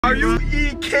Are you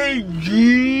EKG?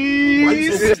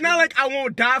 It's not like I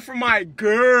won't die for my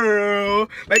girl.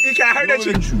 Like, EK, I heard that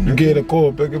you get a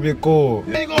call, pick up your call.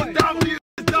 You ain't gonna die for you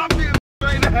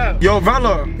right now. Yo,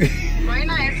 Vella. Why you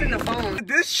not answering the phone?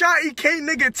 This Sha Ek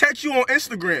nigga text you on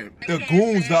Instagram. The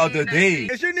goons the other day.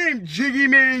 Is your name Jiggy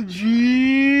Man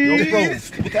G? Yo, bro,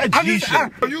 with that G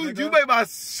shit. You made my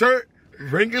shirt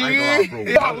wrinkly.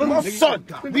 Look, my son.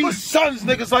 These sons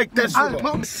niggas like this.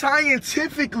 I'm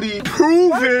scientifically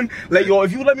proven. Like, yo,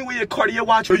 if you let me wear your Cardi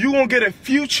watch, you gonna get a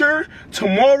future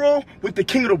tomorrow with the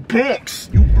king of the Bronx.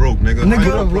 You broke, nigga.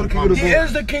 He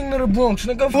is the king of the Bronx,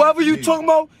 nigga. Whoever you talking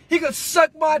about, he could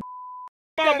suck my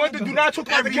My mother do not talk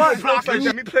about the king of the Bronx like that.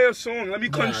 Let me play a song. Let me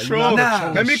control.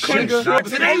 Let me control.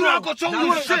 Today you not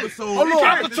controlling shit. Hold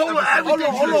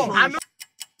on. I know.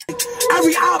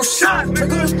 Every outshot,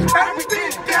 nigga.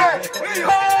 Everything dead.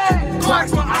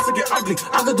 Clocks my eyes to get ugly.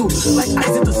 I could do like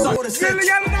ice in the sun with a six.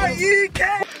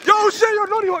 Yo, shit, yo,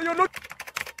 Naughty, yo, Naughty.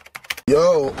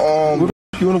 Yo,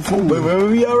 you on the phone? Wait, where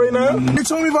we at right now? They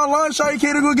told me if I line Sha Ek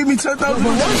to go give me 10,000.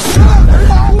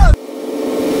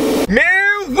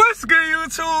 Man, what's good,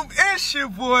 YouTube? It's your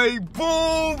boy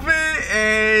Buba,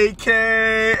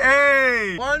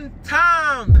 aka One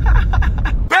time.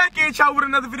 back at y'all with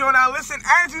another video. Now listen,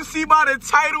 as you see by the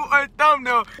title or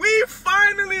thumbnail, we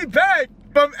finally back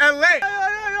from LA.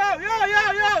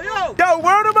 Yo,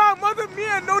 word of my mother, me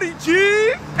and Naughty G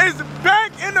is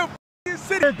back in the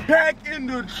city, back in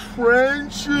the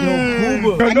trenches.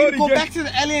 I need to go back to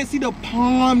the LA and see the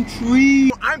palm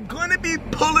tree. I'm gonna be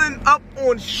pulling up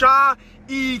on Sha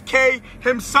Ek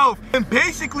himself, and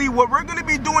basically what we're gonna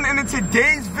be doing in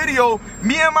today's video,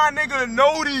 me and my nigga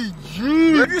Naughty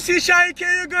G. If you see Sha Ek,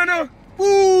 you're gonna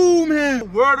boom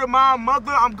man. Word of my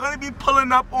mother, I'm gonna be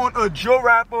pulling up on a Joe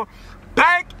rapper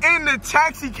back in the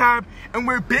taxi cab, and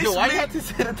we're basically. Yo, why you have to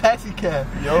say the taxi cab?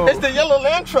 Yo, it's the yellow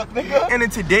Land truck, nigga. And in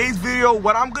today's video,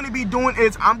 what I'm gonna be doing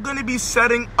is I'm gonna be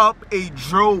setting up a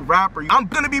drill rapper. I'm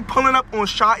gonna be pulling up on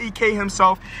Sha Ek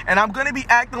himself, and I'm gonna be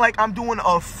acting like I'm doing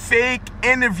a fake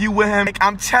interview with him. Like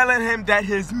I'm telling him that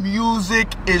his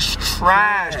music is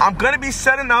trash. I'm gonna be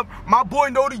setting up. My boy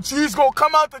Naughty G's gonna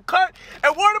come out the cut.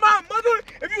 And word of my mother,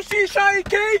 if you see Sha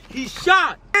Ek, he's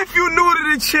shot. If you're new to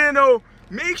the channel,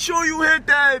 make sure you hit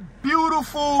that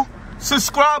beautiful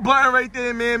subscribe button right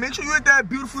there, man. Make sure you hit that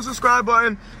beautiful subscribe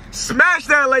button. Smash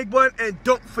that like button, and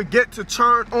don't forget to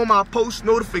turn on my post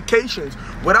notifications.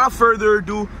 Without further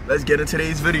ado, let's get into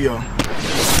today's video.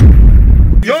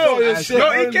 Yo,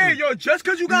 EK, yo, just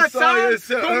cause you got signed,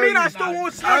 don't mean I still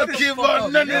won't sign. I don't give up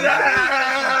none of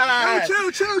that.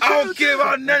 Chill. I don't give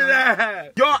up none of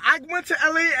that. Yo, I went to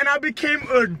LA and I became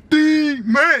a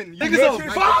demon. Niggas are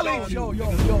violent. Yo.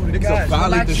 Niggas are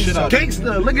violent the shit out.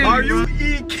 Gangster, look at Are you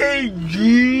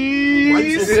EKG?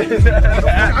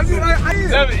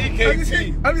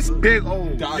 I'm just big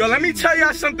old. Yo, let me tell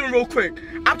y'all something real quick.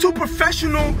 I'm too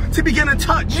professional to be getting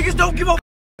touched. Niggas don't give a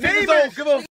Famous. give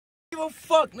a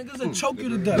fuck. Niggas will choke you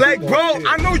to death. Like, bro,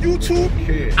 I know YouTube.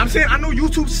 I'm saying I know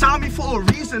YouTube signed me for a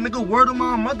reason, nigga. Word of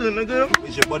my mother, nigga.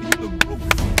 It's your buddy, you look broke.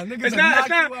 It's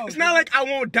not like I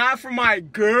won't die for my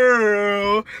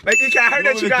girl. Like, EK, I heard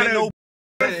that you got a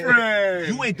girlfriend.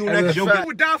 You ain't doing that because you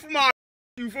would die for my.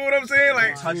 You feel what I'm saying?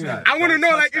 Like, I want to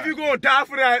know, like, if you gonna die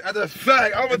for that. That's a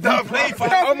fact. I'm gonna die for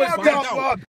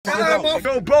that.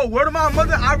 Yo, bro, word of my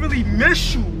mother, I really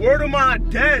miss you. Word of my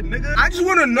dad, nigga. I just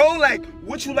want to know, like,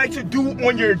 what you like to do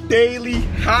on your daily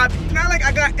hobby. It's not like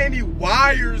I got any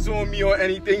wires on me or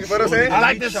anything, you know what I'm saying? I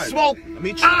like to smoke. Let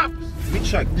me check.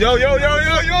 Yo.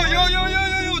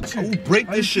 Who break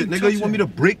this shit, nigga? You want me to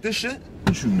break this shit?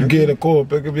 You get a call,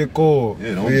 pick up your call.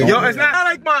 Yeah, don't Yo, it's not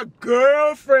like my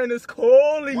girlfriend is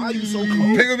calling Why me. you so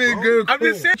cold? Pick up your girl. I'm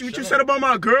just saying what you said about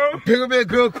my girl. Pick up your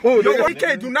girl call. Yo,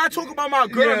 EK, do not talk about my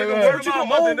girl, nigga. Word of my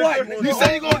mother, nigga. You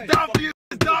say you gonna die for you.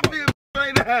 Die for you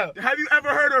right now. Have you ever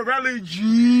heard of Relly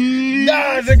G?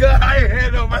 Nah, nigga, I ain't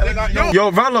heard no man.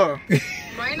 Yo, Vella.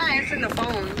 Why you not answering the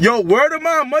phone? Yo, word of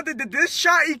my mother, did this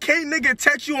Sha Ek nigga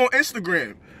text you on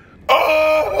Instagram?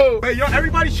 Oh! Hey, yo,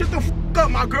 everybody shut the f up.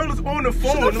 My girl is on the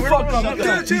phone.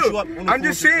 Chill. I'm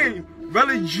just saying,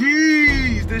 Relly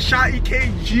G's, the Sha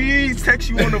Ek G's text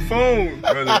you on the phone.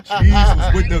 Brother,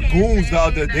 Jesus, with the goons the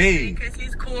other day. Because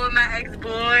he's cool with my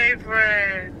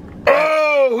ex-boyfriend.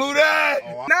 Oh, who that?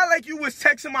 Not like you was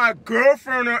texting my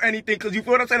girlfriend or anything, cause you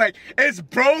feel what I'm saying? Like, it's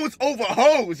bros over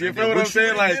hoes. You feel what I'm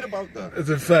saying? Like, about that? It's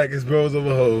a fact. It's bros over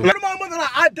hoes. word of my mother, like,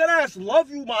 I deadass love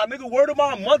you, my nigga. Word of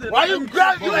my mother. Why you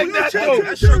grab me like that?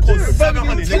 That shit costs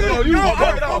 $700, nigga. You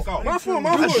bugging out. out. My fault.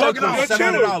 That's bugging out.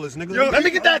 $700, nigga. Let me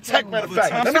get that check, matter of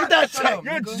fact. Let me get that check.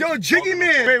 Yo, Jiggy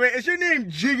Man. Wait, is your name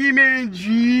Jiggy Man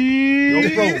G? Yo,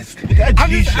 bro.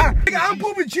 I'm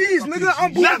Buba G's, nigga.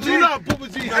 I'm Buba G's. You're not Buba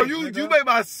G. Yo, you made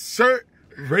my shirt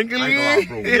wrinkly. Yo,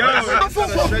 EK,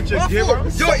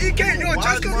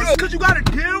 just cause you got a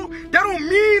deal, that don't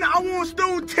mean I won't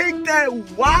still take that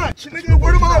watch, nigga.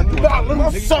 Word of my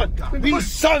My son. These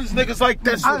sons niggas like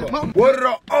this, nigga. What are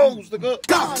the O's, nigga?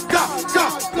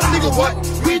 Nigga, what?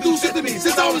 We do shit to me.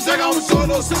 Since I was young, I was showing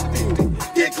no sympathy.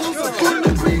 Get closer, put in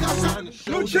the green, I shot.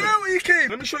 Yo, chill, EK.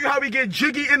 Let me show you how we get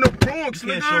jiggy in the Bronx,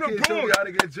 nigga.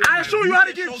 I'll show you how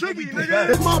to get jiggy, nigga.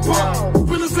 It's my part.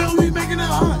 From the film, we making it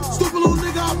hot. Stupid little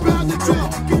nigga, I found the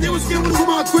trip. They was giving to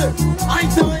my grip. I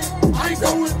ain't telling, I ain't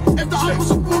going. If the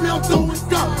opposite for me, I'm throwing.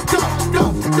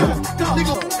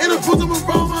 Nigga, in the bosom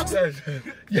around my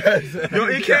Yes. Yo,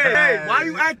 EK, hey, why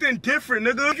you acting different,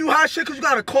 nigga? You hot shit cause you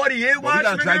got a Cartier watch, We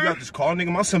gotta drag you out this car,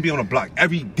 nigga. My son be on the block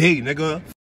every day, nigga.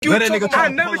 You Let that nigga I try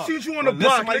to never pull seen up. you on the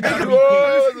Listen, block, my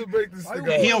nigga.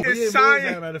 nigga. It's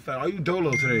science. Matter of fact, are you dolo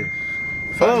today?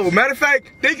 Oh, matter of fact,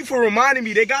 thank you for reminding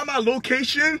me. They got my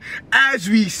location as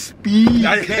we speak.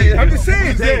 I'm just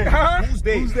saying, huh? Who's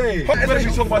they? Who's they? You better be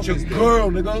talking about your girl,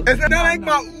 nigga. It's not like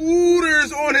my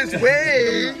Ooter's on his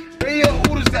way. Hey, your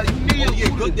Oodles that you need. Yeah,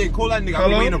 good day. Call that nigga.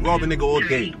 I'm waiting to rob a nigga all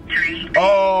day.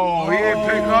 Oh, he ain't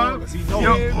pick up?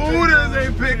 Your Ooter's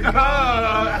ain't pick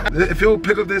up. If he don't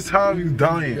pick up this time, you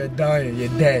dying. You're dying, you're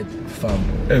dead, fam.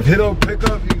 If he don't pick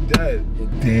up, you dead.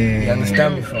 Damn. You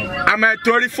understand me, fam? I'm at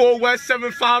 34 West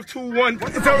 7521.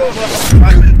 What's the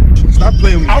turnover? Stop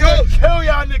playing with me. I'm gonna kill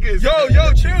y'all niggas. Yo,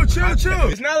 chill.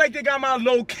 It's not like they got my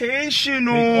location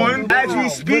on as we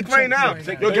speak right now.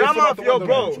 Yo, get out my, yo,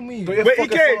 bro. Wait,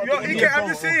 EK, I'm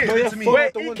just saying.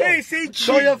 Wait, EK, say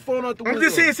cheese. I'm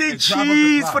just saying, say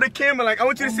cheese for the camera. Like, I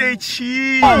want you to say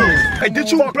cheese. Like, did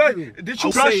you brush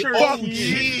your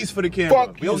cheese for the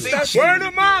camera? Yo, say cheese. Word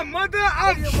of my mother,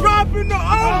 I'm dropping the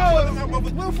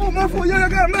O's. My fault, yo,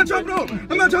 I'm not dropping off.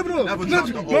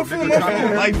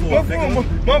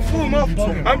 My fault.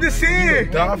 I'm just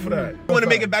saying. Die for that. You wanna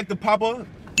make it back to Papa?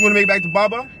 You wanna make it back to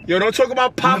Baba? Yo, don't talk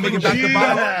about Papa. Make it back to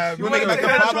Baba? You wanna make it back to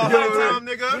Baba? Hard time,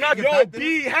 nigga. Yo,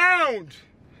 be hound.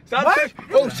 Stop.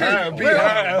 Oh shit. Be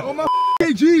hound. Oh my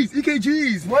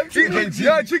EKGs. What?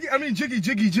 Yeah, Jiggy.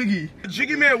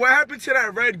 Jiggy man, what happened to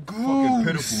that red goose? Fucking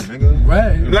pitiful, nigga.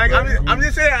 Right. Like I'm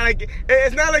just saying, like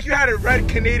it's not like you had a red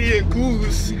Canadian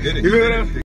goose. You did it. You know what I'm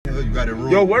saying? You got it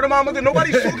wrong. Yo, word of my mother,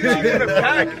 nobody's talking to you in the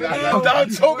back. Stop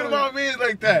talking about me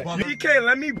like that. EK,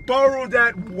 let me borrow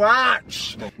that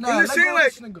watch. I'm just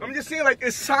saying, like,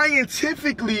 it's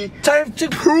scientifically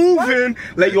proven.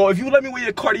 Like, yo, if you let me wear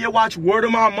your Cartier watch, word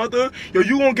of my mother, yo,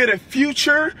 you gonna get a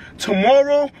future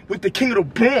tomorrow with the king of the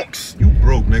Bronx. You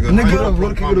broke, nigga.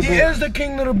 He is the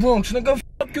king of the Bronx, nigga.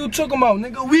 Fuck you talking about,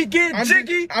 nigga. We get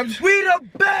jiggy. We the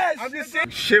best. I'm just saying.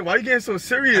 Shit, why you getting so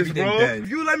serious, bro? If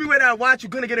you let me wear that watch, you're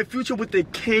gonna get a future with the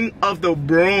king of the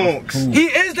Bronx. He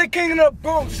is the king of the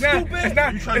Bronx, stupid.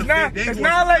 It's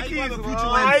not like he's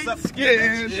light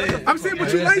skinned. I'm saying,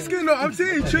 but you light skinned though. I'm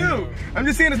saying, chill. I'm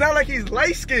just saying, it's not like he's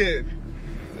light skinned.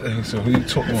 So who you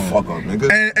talking about? Fuck up, nigga.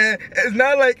 And it's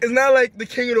not like the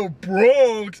king of the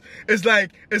Bronx. It's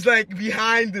like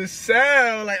behind the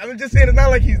cell. Like, I'm just saying, it's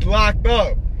not like he's locked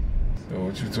up. So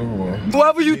what you talking about?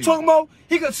 Whoever you talking about,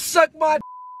 he could suck my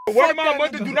Word of my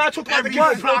mother, do not talk about the king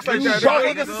of the Bronx like that.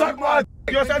 He could suck my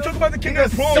Yo, stop talking about the king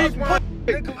of the Bronx.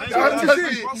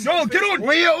 Yo, get on.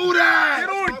 Where you Ooh that?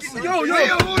 Get on. Yo.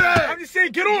 I'm just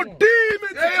saying, get on demon.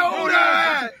 Hey, Ooh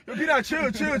that? Yo, be not chill.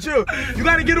 You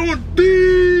gotta get on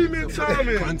demon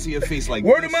timing. Run to your face like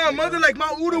Word of my mother, like my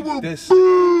Uda will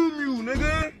boom you,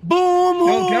 nigga. boom.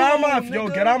 Yo,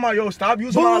 get out my, stop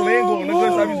using my lingo,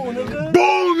 nigga.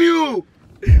 Boom you.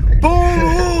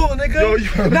 Boom, nigga. Yo,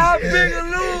 you not big and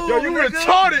loose. Yo, you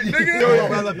retarded,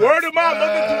 nigga. Word of my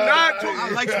mother, do not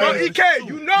talk. Yo, EK,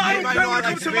 you know I don't play when it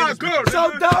comes to my girl.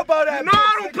 So down about that. No,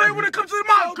 I don't play when it comes to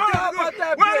my girl.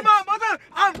 Word of my mother,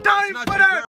 I'm dying for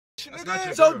that.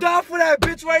 So down for that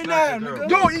bitch right now, nigga.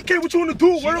 Yo, EK, what you wanna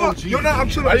do? Word of my, yo, nah, I'm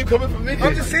chilling. Why you coming for me?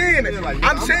 I'm just saying it.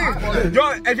 I'm saying,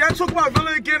 yo, if y'all talk about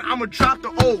Villa again, I'ma drop the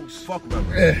O's. Fuck about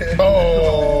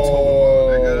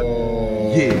Oh.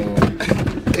 Yeah.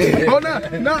 Oh,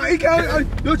 nah, he can't.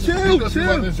 Yo, chill.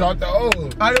 Drop the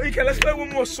old. Alright, let's play one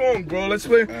more song, bro. Let's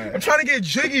play. I'm trying to get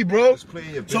jiggy, bro.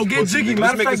 So get jiggy.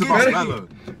 Matter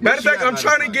of fact, I'm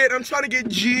trying to get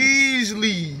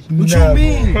Jeezy. What you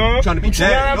mean? Huh? Trying to be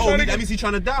dead. No, That means he's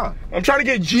trying to die. I'm trying to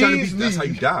get Jeezy. That's how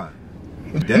you die.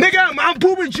 Nigga, I'm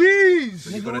Buba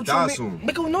G's. You're gonna die soon.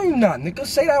 Nigga, no you not. Nigga,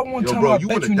 say that one time. bro, I you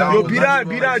bet wanna you die. not. Yo,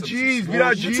 beat that G's.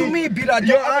 What you mean, beat that?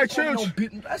 Yo, alright, chill.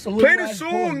 That's a Play the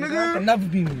song, nigga. That can never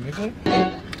be me, nigga.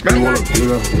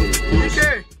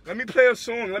 Okay, let me play a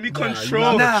song. Let me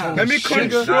control. Let me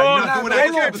control. Hold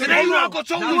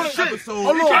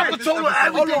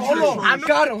on. I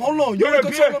got him. Hold on. You wanna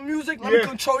control the music? Let me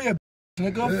control your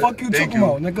nigga. Fuck you talking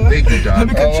about, nigga. Thank you, John. Let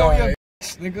me control your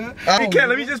nigga.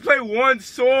 Let me just play one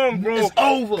song, bro. It's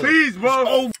over. Please, bro. It's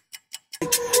over.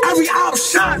 Every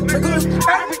outshot, niggas,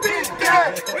 everything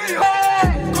dead.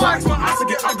 Clocks my eyes to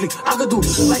get ugly. I could do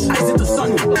like ice in the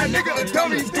sun. That nigga a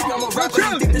dummy. Think I'm a rapper. He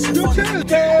think this shit funny.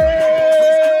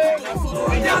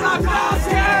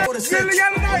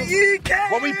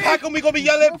 When we pack him, we gonna be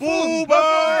yelling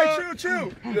Buba.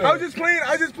 Chill. I was just playing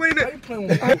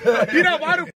it. You know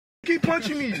why the keep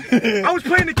punching me? I was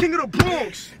playing the King of the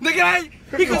Bronx. Nigga,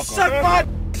 he can suck my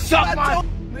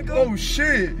nigga. Oh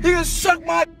shit. He can suck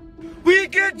my. We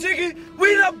get jiggy.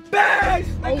 We the best.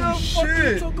 Nigga, Oh shit. Fuck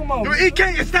you talking about? Yo, EK,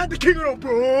 it's not the King of the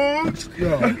Bronx.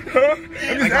 Yo. I'm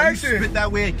just asking. Spit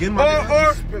that way again, my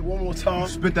nigga. Spit one more time.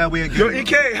 Spit that way again. Yo,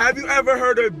 EK, have you ever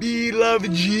heard of B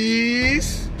Love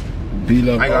G's?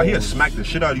 B-Love. I got here smack the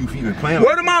shit out of you for even playing.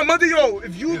 Word of my mother, yo,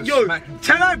 if you, tell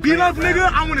that B-Love nigga,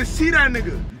 I wanna see that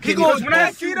nigga. Because when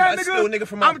I see that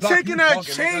nigga, I'm taking that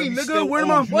chain, nigga. Word of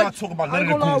my mother. Not talking about none of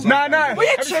the coons. Nah. Where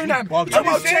you chain that?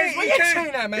 I'm saying, Where you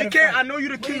chain that, man? EK, I know you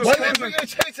the king of Why chains. you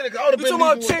chain to the You talking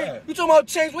about chains? You talking about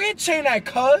chains? Where you chain that,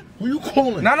 cuz? Who you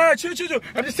calling? Nah, chill.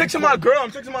 I'm just texting my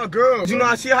girl. You know,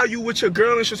 I see how you with your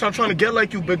girl and shit, so I'm trying to get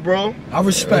like you, big bro. I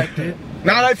respect it.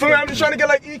 Nah, like, for me, I'm just trying to get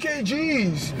like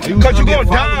EKGs. Cause you gonna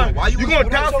die. You gonna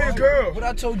die for your girl. What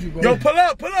I told you, bro. Yo, pull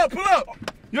up.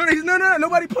 Yo, no,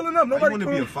 nobody pulling up. Nobody wanna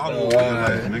be a pulling up. follower,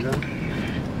 nigga.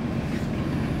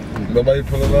 Nobody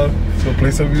pulling up? So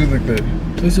play some music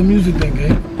then. Play some music then,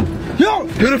 gang. Yo,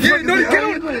 Nody, get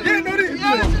on.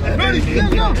 Nody.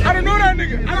 I don't know that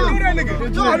nigga. I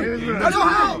don't know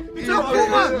how. Yo,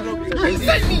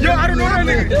 I don't know that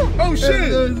nigga. Oh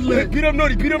shit. Beat up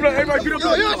Nody. Everybody beat up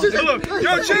Nody. Yo,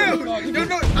 chill. Yo,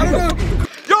 no, I don't know.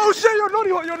 Yo, shit, yo, Nody,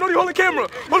 hold the camera.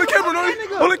 Nody. Hold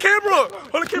the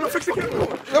camera, fix the camera.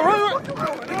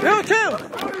 Yo, chill.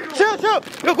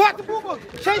 Yo, go after Buba.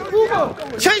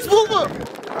 Chase Buba.